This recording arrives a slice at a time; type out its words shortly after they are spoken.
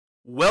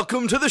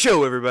Welcome to the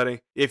show,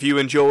 everybody. If you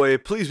enjoy,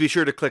 please be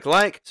sure to click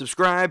like,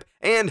 subscribe,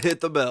 and hit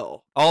the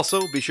bell.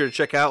 Also, be sure to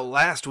check out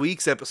last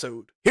week's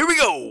episode. Here we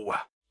go!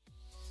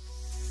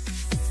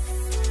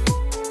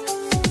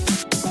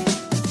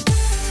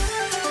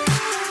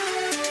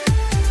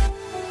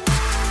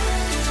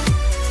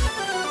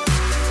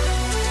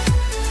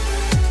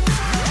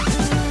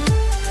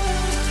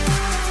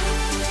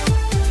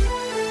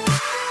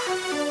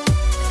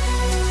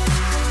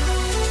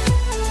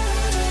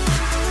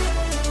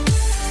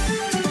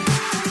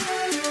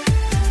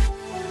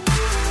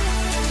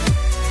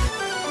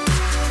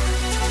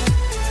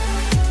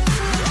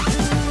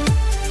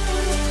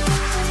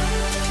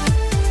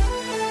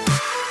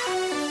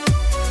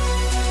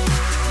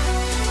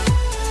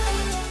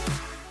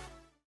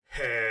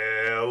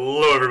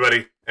 Hello,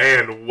 everybody,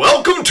 and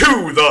welcome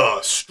to the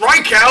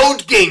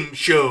Strikeout Game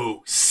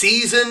Show,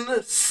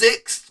 Season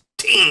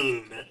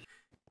 16,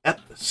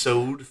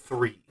 Episode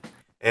 3.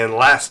 And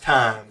last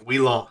time we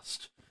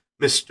lost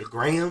Mr.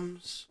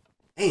 Grams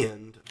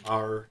and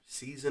our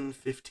Season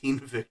 15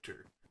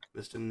 victor,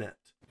 Mr. Net.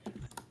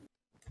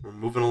 We're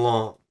moving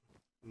along.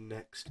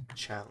 Next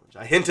challenge.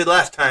 I hinted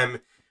last time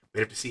we'd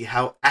have to see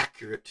how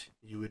accurate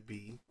you would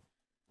be.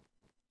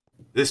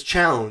 This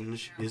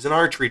challenge is an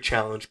archery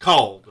challenge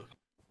called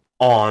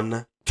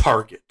On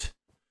Target.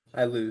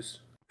 I lose.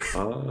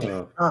 Oh.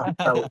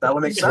 That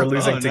would make sense. We're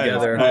losing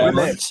together.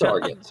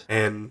 Target.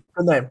 And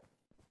Good name.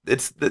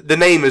 it's the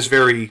name is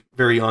very,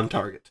 very on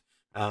target.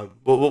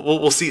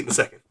 We'll see it in a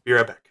second. Be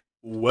right back.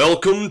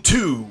 Welcome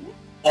to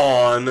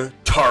On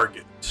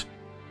Target.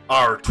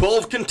 Our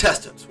 12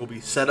 contestants will be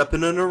set up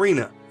in an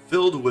arena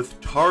filled with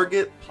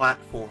target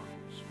platforms.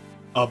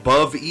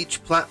 Above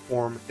each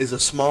platform is a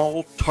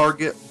small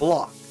target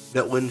block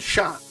that, when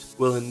shot,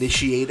 will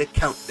initiate a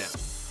countdown.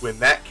 When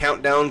that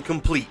countdown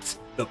completes,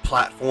 the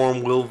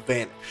platform will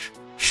vanish.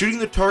 Shooting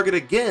the target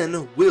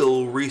again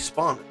will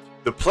respawn it.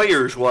 The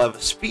players will have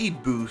a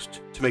speed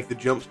boost to make the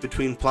jumps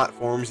between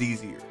platforms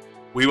easier.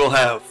 We will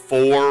have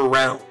 4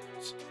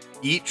 rounds.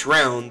 Each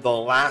round, the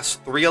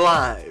last 3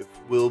 alive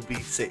will be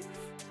safe.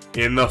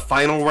 In the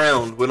final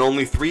round, when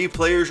only 3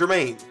 players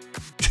remain,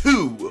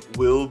 2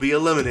 will be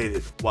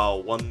eliminated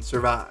while 1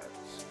 survives.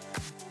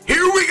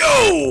 Here we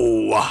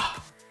go!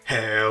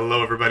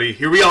 Hello, everybody.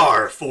 Here we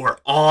are for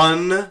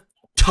On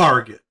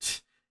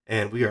Target.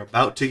 And we are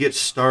about to get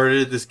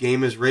started. This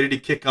game is ready to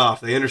kick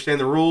off. They understand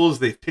the rules.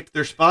 They've picked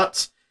their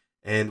spots.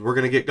 And we're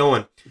going to get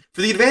going.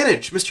 For the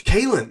advantage, Mr.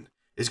 Kalen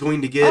is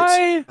going to get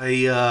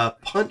a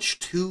Punch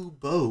 2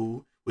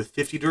 bow with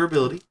 50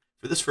 durability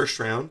for this first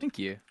round. Thank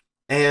you.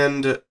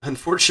 And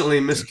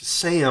unfortunately, Mr.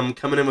 Sam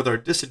coming in with our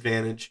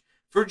disadvantage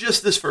for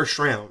just this first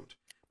round.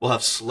 We'll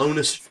have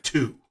slowness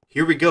 2.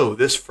 Here we go.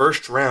 This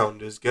first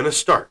round is going to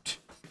start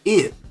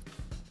in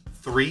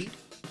 3,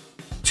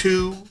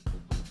 2,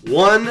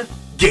 1.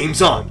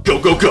 Game's on. Go,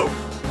 go, go.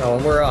 Oh,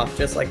 and we're off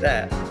just like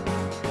that.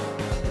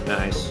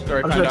 Nice.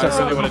 I'm gonna test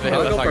I wanted to hit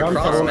the fucking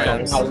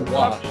crossbones. I'm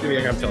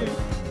telling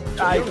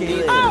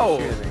you.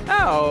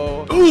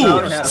 Ow!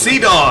 Ooh, Sea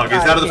Dog is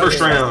out of the first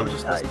round.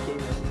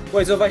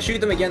 Wait, so if I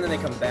shoot them again, then they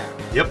come back?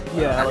 Yep.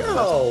 Yeah.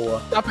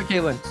 No! Stop it,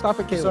 Kalen. Stop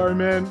it, Kalen. Sorry,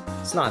 man.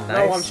 It's not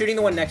nice. No, I'm shooting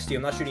the one next to you.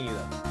 I'm not shooting you,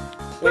 though.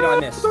 Wait, no, I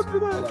missed. Hold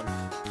on.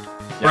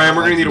 Brian,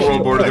 we're going to need a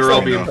world border. They're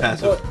all being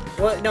passive.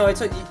 What? No,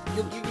 it's a... You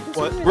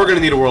What? We're going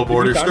to need a world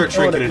border. Start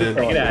shrinking it in.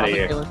 Get out of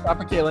here.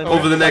 Stop it, Kalen.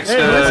 Over the next 2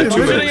 You're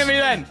shooting minutes. at me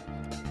then.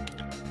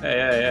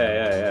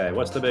 Hey.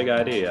 What's the big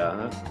idea,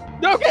 huh?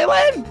 No,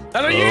 Kalen.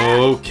 I don't you.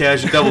 Oh,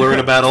 Cash and Double are in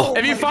a battle.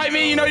 If you fight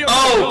me, you know you're.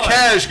 Oh,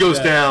 Cash goes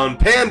down.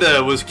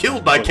 Panda was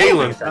killed by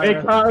Kalen.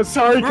 Hey,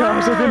 sorry,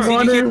 Cash. I didn't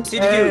want to.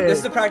 CDQ, this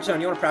is the practice round.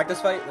 You want to practice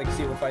fight? Like,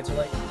 see what fights are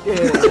like? Yeah.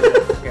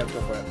 Okay, let's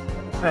go for it.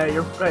 Hey,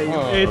 you're right.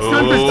 Oh. It's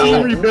time for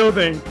some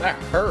rebuilding. That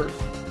hurt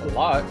a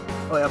lot.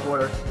 Oh, yeah,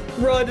 border.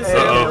 Run, Hey.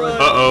 Sam, run.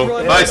 Uh-oh.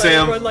 Run, Bye, run,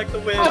 Sam. Run like the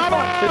wind.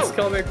 Oh. It's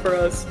coming for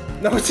us.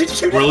 No,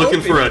 did you? We're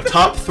looking for a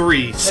top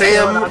 3.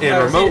 Sam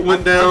and Remote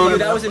went down.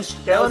 That was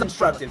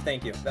instructive.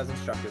 Thank you. That was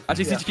instructive.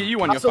 Actually, CTK, you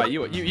won your fight.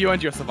 You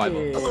earned your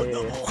survival.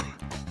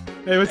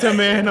 Hey, what's up,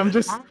 man? I'm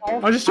just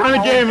trying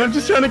to game. I'm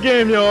just trying to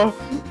game, y'all.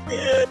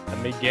 Let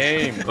me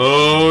game.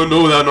 Oh,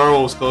 no, that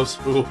Narwhal was close.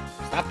 Ooh.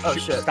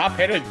 Stop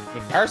hitting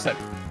the person.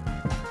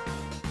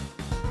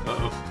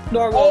 Uh-oh.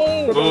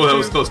 Narwhal. Oh, that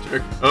was close,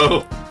 Derek.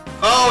 Oh,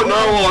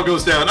 Narwhal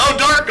goes down. Oh,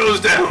 Dark goes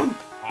down.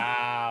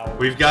 Wow.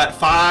 We've got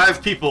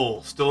 5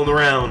 people still in the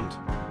round.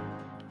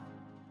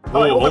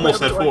 Oh,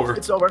 almost had 4.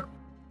 It's over.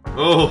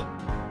 Oh,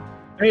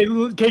 Hey,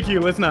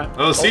 KQ, let's not.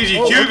 oh,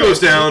 CGQ goes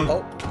down.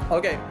 Oh,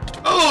 okay.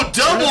 Oh,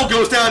 Double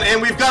goes down,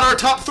 and we've got our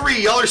top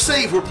 3. Y'all are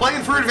safe. We're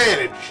playing for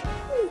advantage.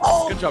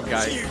 Good job,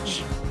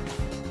 guys.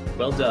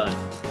 Well done.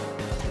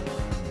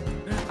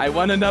 I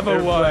won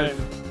another one.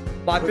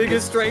 My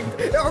biggest strength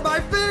are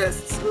my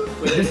fists.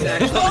 Wait, this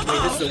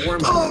is a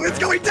worm. Oh, it's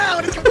going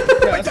down. It's going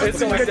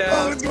down.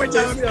 Oh, it's going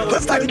down.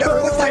 Let's die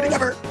together. Let's die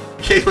together.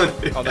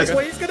 Caitlin. Oh, there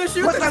Wait, he's gonna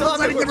shoot. Let's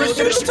not even give a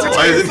shit.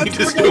 Why isn't he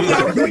just doing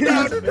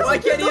that? I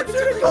can't even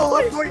shoot. Oh,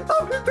 I'm going.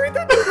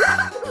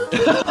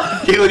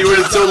 Caitlin, you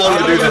waited so long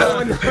to do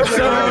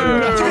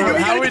that.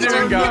 How we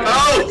doing, guys?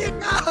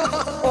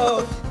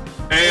 Oh!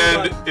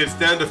 And it's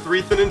down to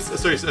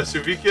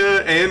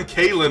Savika and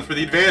Kaylin for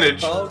the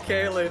advantage. Oh,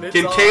 Kaylin.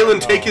 Can Kaylin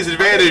take his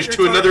advantage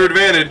to another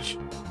advantage?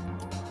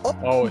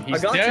 Oh,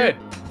 he's got dead.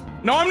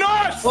 No, I'm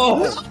not!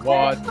 Oh,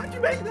 What? how'd you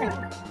make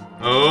that?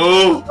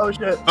 Oh! Oh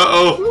shit.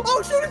 Uh-oh!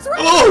 Oh, shoot, it's right.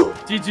 Oh!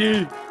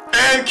 GG.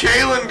 And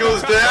Kaylin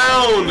goes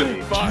down!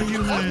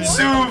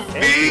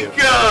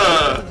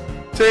 Savika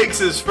takes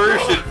his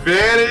first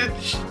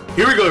advantage.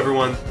 Here we go,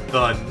 everyone.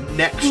 The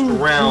next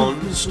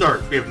round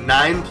starts. We have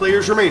 9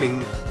 players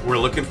remaining. We're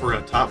looking for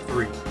a top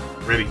 3.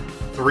 Ready?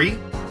 3,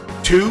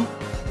 2,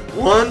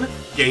 1.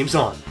 Game's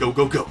on. Go,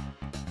 go, go.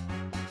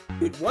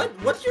 Dude,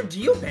 what's your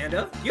deal,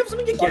 Panda? Do you have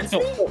something against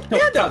me?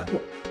 Panda!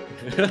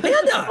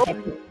 Panda!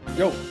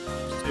 Yo.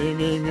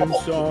 Singing and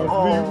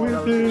softly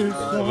with this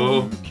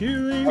song,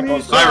 killing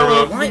me Bye,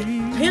 Remote. Why?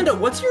 Panda,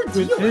 what's your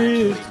deal, with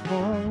this actually?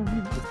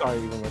 song. Sorry,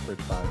 you went for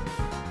 5.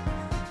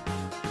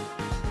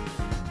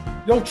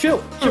 Yo,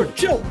 chill.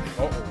 Chill.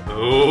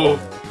 Oh.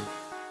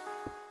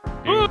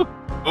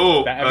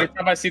 Oh. Every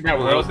time I see that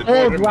world,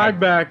 Oh, lag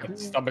back.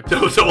 stomach.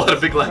 That was a lot of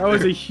big lag. That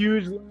was a there.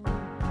 huge.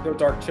 Yo,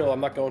 Dark, chill.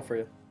 I'm not going for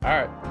you. All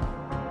right.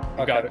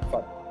 You got it.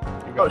 Fine.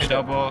 You got I it.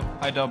 double.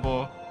 I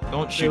double.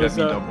 Don't shoot what's at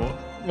me, up? double.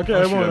 Okay, I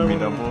Don't shoot won't. at me,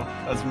 double.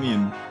 That's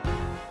mean.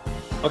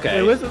 Okay.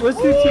 Hey, let's do Well,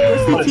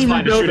 it's team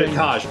fine to shoot at rebuilding.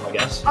 Taj, I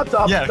guess.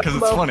 Yeah, because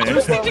it's funny.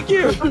 Okay.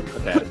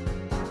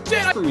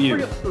 Screw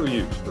you. Screw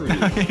you. Screw you.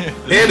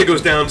 Panda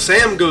goes down.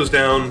 Sam goes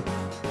down.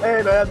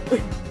 Hey man.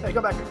 Hey,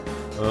 come back.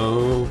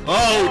 Oh.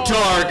 Oh,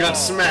 Tar got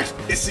smacked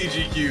by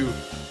CGQ.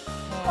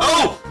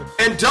 Oh,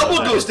 and Double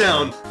goes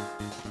down.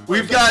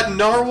 We've got Let's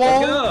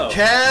Narwhal, go.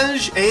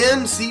 Cash,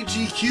 and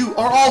CGQ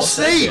are all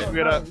safe. We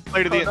gotta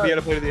play to the end. We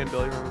gotta play to the end,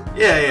 Billy. Remember?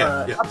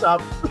 Yeah. Up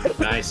top.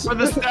 Nice. For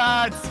the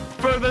stats.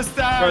 For the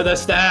stats. For the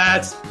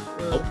stats.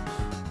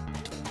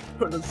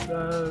 For the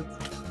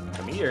stats.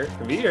 Come here.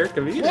 Come here.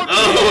 Come here.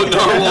 Oh,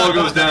 Narwhal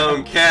goes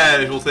down.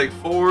 Cash will take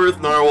 4th.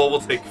 Narwhal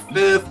will take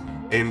 5th.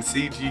 And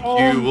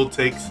CGQ will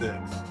take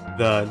 6th.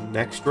 The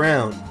next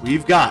round,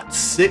 we've got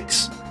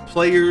 6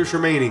 players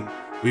remaining.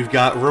 We've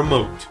got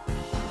Remote.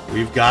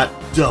 We've got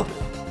Double.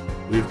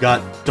 We've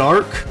got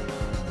Dark.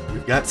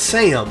 We've got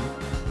Sam.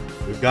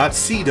 We've got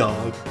Sea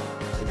Dog.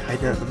 And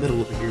hiding out in the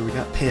middle over here, we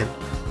got Panda.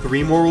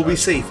 3 more will be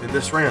safe in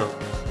this round.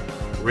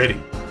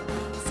 Ready?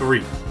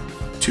 3,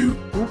 2,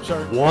 Oops,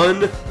 sorry. 1,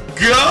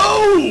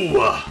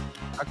 go!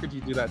 How could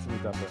you do that to me,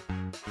 Double?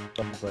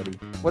 Double buddy.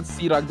 What's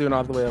Sea-Dog doing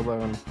all the way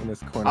alone in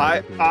this corner?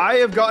 I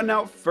have gotten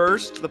out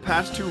first the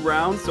past 2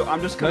 rounds, so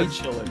I'm just kind of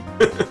chilling.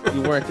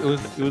 You weren't.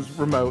 It was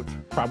remote,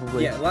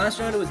 probably. Yeah, last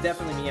round it was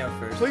definitely me out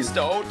first. Please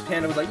don't.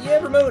 Panda was like, yeah,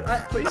 remote.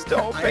 Please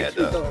don't, I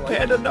actually Panda. don't like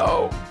Panda,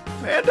 no.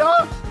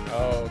 Panda.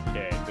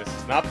 Okay, this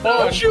is not Don't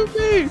fun. shoot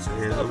me!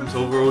 Sam's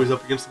over always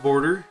up against the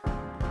border.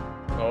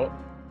 Oh,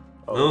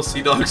 Oh,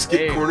 Sea Dog's get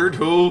Hey. cornered.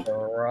 Oh,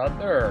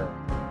 brother.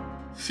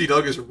 Sea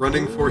Dog is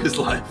running for his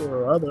life.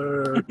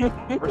 Brother.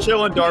 We're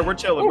chilling, dog. We're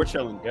chilling. We're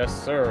chilling. Yes,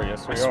 sir.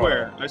 Yes, we I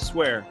swear. I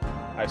swear.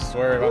 are. I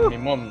swear on me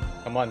mum.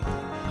 Come on.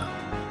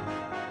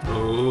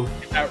 Oh,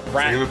 Get that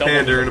rat. Sam and double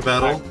Panda are in a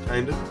back. battle,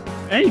 kinda.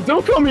 Hey,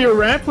 don't call me a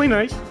rat, play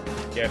nice.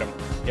 Get him.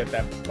 Get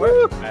that.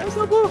 Woo, that- that's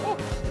not bad.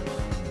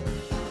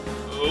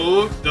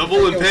 Oh,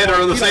 Double and Panda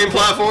are on the same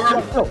platform.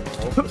 Are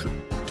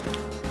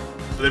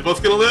they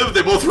both gonna live?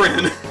 They both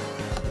ran.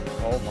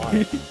 Oh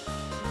my.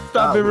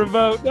 Stop it,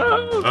 remote.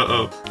 No.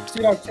 Uh-oh.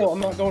 Chill. I'm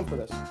not going for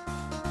this.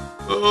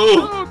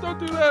 Oh, Oh, don't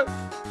do that!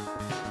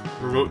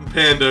 Remote and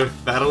Panda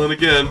battling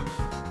again.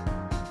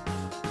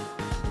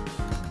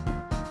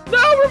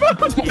 No, remote.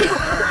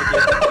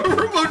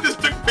 Remote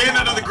just took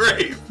Panda to the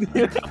grave.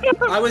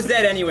 I was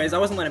dead anyways. I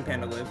wasn't letting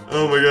Panda live.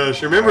 Oh my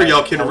gosh. Remember,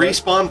 y'all can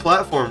respawn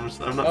platforms.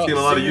 I'm not seeing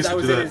a lot of use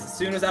to that. As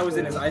soon as I was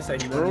in his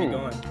eyesight, he let me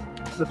going.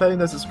 Defending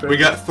this is We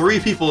got 3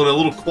 people in a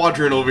little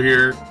quadrant over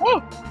here.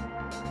 Oh.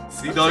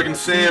 Sea Dog and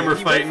Sam are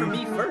He went fighting. for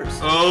me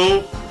first.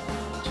 Oh,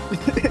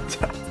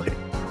 Exactly.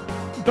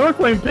 Dark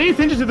Lane, pay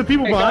attention to the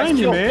people Hey, behind guys,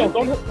 you, chill. man.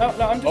 No,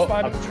 I'm just Oh,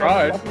 fine. I've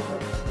tried.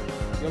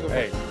 You'll go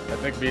Hey, I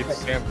think me and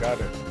Sam got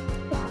it.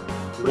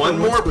 one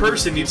more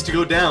person needs to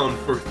go down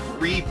for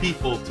 3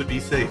 people to be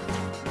safe.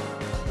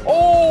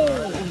 Oh,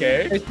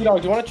 okay. Hey,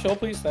 Dog, do you want to chill,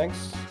 please?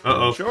 Thanks.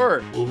 Uh-oh.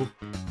 Sure. Ooh.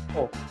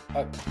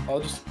 I'll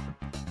just.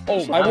 Oh,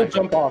 I will my.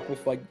 jump off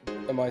if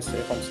am I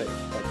safe? I'm safe.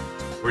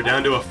 We're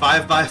down to a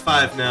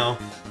 5-by-5 now.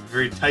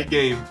 Very tight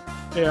game.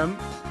 Yeah.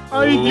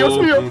 Ay, Dios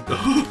mío.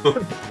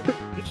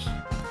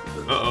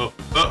 Uh-oh.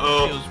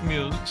 Uh-oh.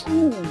 Meals.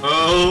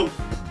 Oh.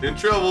 In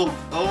trouble.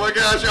 Oh my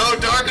gosh. Oh,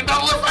 Dark and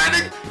Double are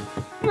fighting.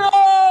 No,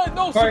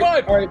 no,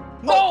 survive. All right.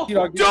 No.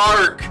 Dog,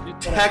 Dark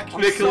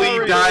technically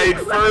sorry. died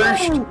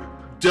first.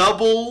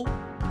 Double,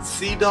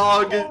 Sea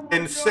Dog,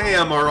 and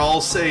Sam are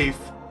all safe.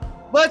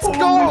 Let's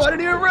go. I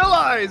didn't even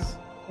realize.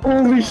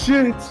 Holy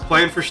shit.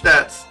 Playing for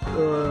stats.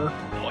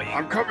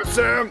 I'm coming,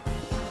 Sam.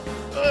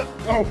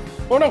 Oh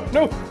no,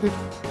 no.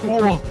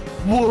 Whoa.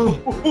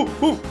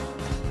 Whoa.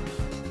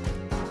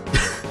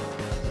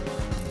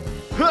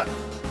 Huh.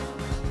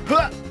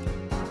 Huh.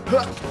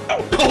 Huh.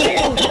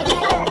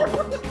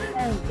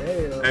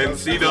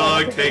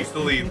 Sea-Dog takes the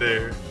lead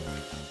there.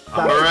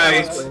 All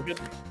right.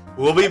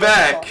 We'll be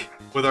back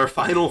with our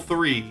final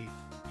three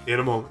in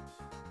a moment.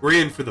 We're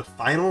in for the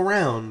final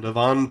round of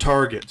On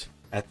Target.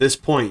 At this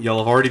point, y'all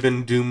have already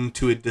been doomed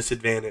to a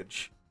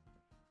disadvantage.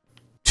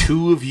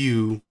 2 of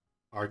you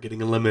are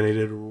getting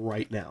eliminated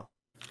right now.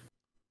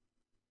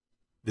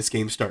 This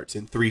game starts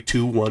in 3,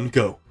 2, 1,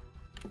 go.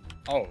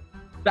 Oh,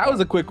 That was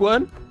a quick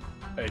one.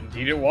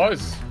 indeed it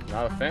was.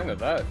 Not a fan of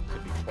that, to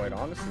be quite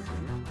honest with you.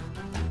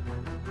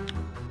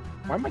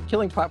 Why am I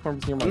killing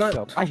platforms near I'm not-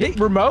 myself? I hate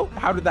remote.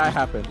 How did that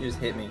happen? You just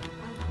hit me.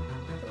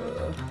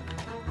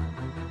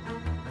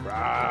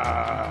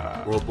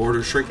 Rah. World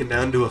border shrinking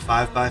down to a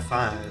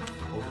 5x5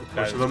 over the That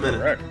course is of a minute.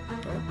 correct.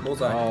 Oh,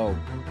 bullseye. Oh,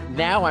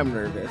 now I'm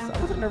nervous. I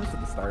wasn't nervous at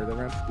the start of the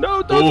round.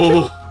 No, don't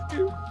Oh,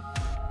 kill me.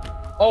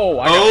 Oh,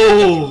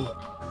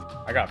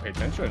 I got to pay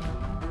attention.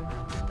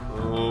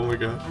 oh my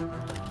gosh.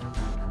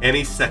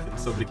 Any second,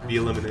 somebody can be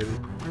eliminated.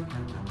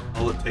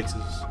 All it takes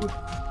is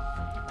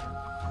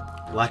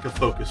lack of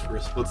focus for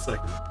a split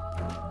second.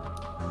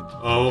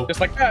 Oh, Just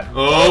like that.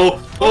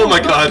 oh, oh my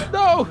god.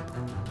 No.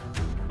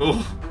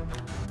 Oh.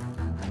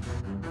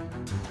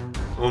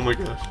 Oh my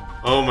gosh.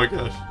 Oh my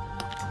gosh.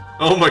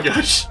 Oh my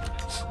gosh.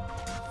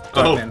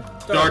 Oh, man.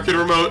 dark and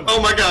remote.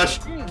 Oh my gosh.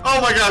 Oh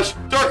my gosh.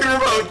 Dark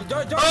and remote.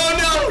 Oh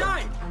no.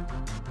 Die.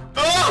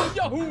 Oh.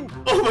 Yahoo!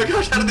 Oh my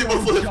gosh. How did they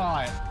both live?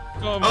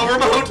 Oh,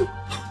 remote.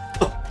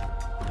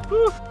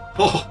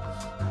 Oh.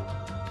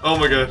 Oh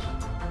my gosh.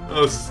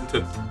 Oh, this is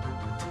intense.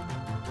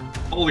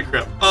 Holy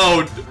crap.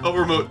 Oh, oh,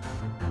 remote.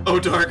 Oh,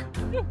 dark.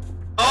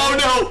 Oh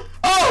no.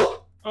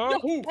 Oh.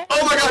 Yahoo!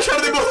 Oh my gosh. How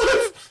did they both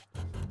live?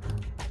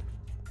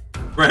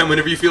 Graham,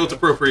 whenever you feel it's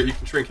appropriate, you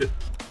can shrink it.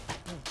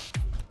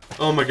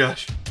 Oh my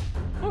gosh.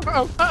 Oh,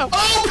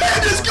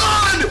 Panda's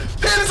gone!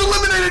 Panda's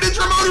eliminated! It's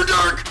remote or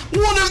dark!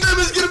 One of them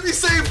is gonna be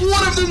safe!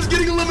 One of them is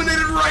getting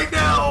eliminated right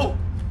now!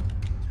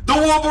 The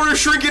world border is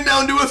shrinking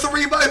down to a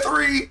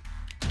 3x3!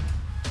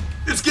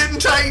 It's getting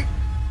tight!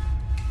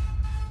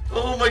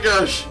 Oh my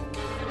gosh.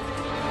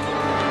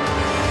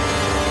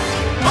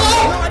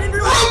 Oh! I didn't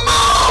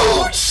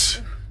realize.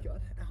 Remote!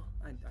 God, ow.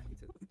 I need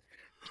to.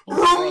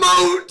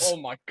 Remote Oh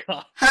my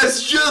god.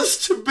 has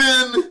just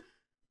been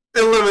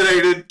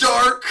eliminated.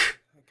 Dark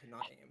I could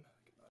not aim.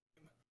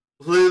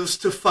 lives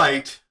to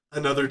fight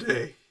another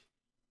day.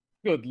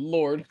 Good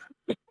lord.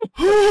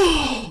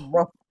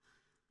 Oh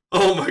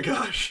my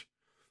gosh.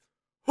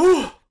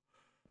 Whew.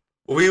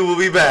 We will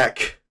be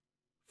back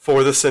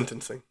for the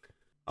sentencing.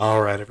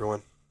 Alright,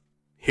 everyone.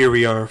 Here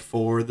we are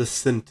for the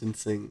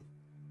sentencing.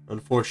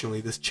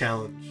 Unfortunately, this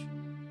challenge,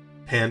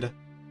 Panda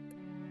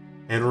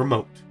and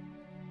Remote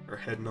are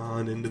heading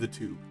on into the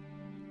tube.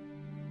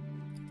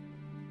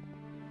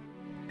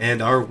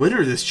 And our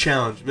winner of this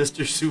challenge,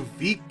 Mr.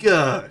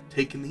 Suvika,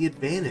 taking the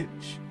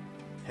advantage.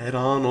 Head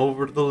on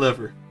over to the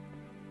lever.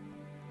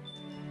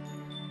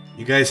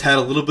 You guys had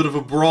a little bit of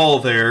a brawl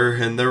there,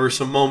 and there were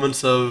some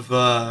moments of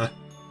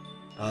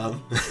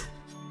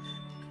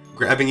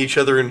grabbing each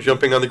other and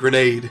jumping on the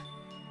grenade.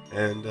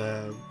 And,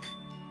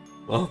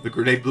 well, the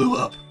grenade blew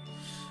up.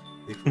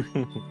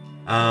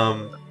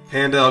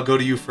 Panda, I'll go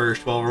to you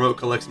first while Remote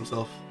collects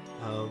himself.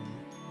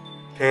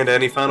 Panda,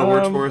 any final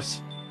words for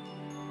us?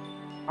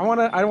 I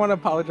wanna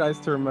apologize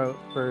to Remote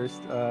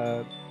first.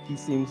 He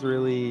seems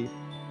really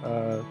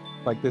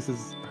like this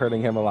is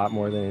hurting him a lot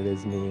more than it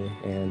is me,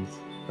 and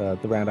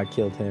the round I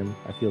killed him.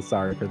 I feel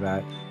sorry for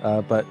that.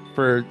 But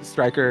for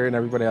Striker and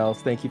everybody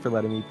else, thank you for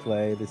letting me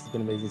play. This has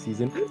been an amazing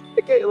season.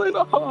 Caitlin,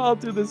 I'll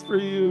do this for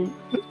you.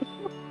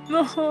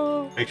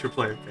 No. Thanks for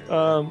playing,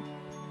 Panda.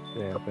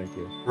 Yeah, thank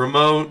you.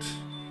 Remote,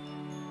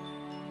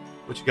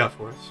 what you got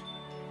for us?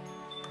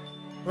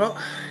 Well,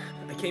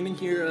 I came in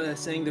here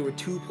saying there were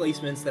 2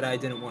 placements that I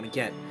didn't want to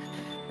get.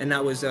 And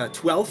that was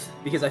 12th,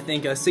 because I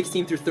think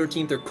 16th through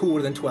 13th are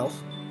cooler than 12th.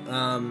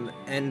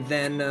 And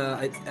then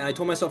I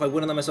told myself I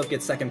wouldn't let myself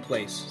get 2nd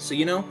place. So,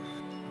 you know,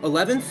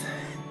 11th,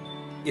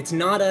 it's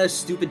not a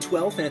stupid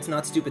 12th, and it's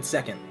not stupid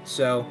 2nd.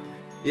 So,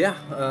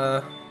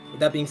 yeah, with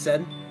that being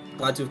said,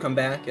 glad to have come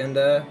back, and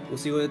we'll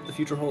see what the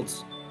future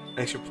holds.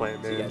 Thanks for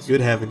playing, See you man. guys.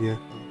 Good having you.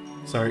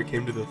 Sorry it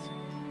came to this.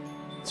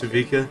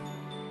 Suvika,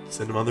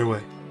 send them on their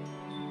way.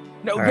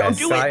 No, All right,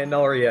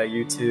 sayonara,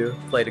 you two.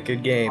 Played a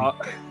good game.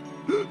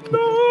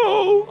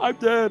 No, I'm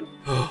dead.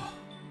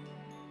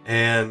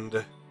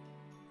 And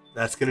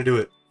that's going to do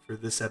it for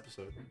this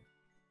episode.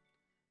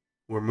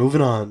 We're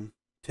moving on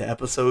to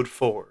episode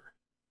 4.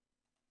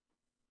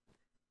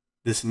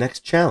 This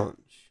next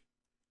challenge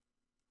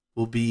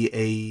will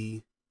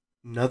be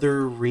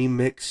another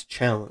remix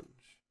challenge,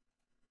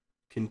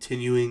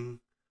 continuing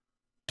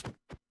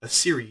a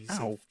series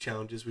of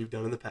challenges we've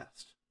done in the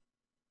past.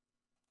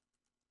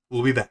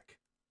 We'll be back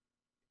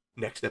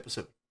next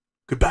episode.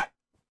 Goodbye.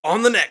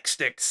 On the next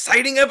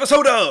exciting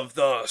episode of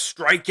the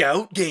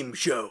Strikeout Game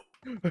Show.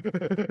 What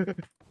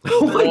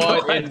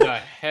in the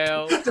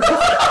hell?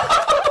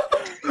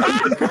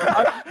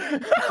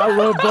 I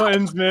love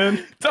buttons,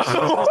 man.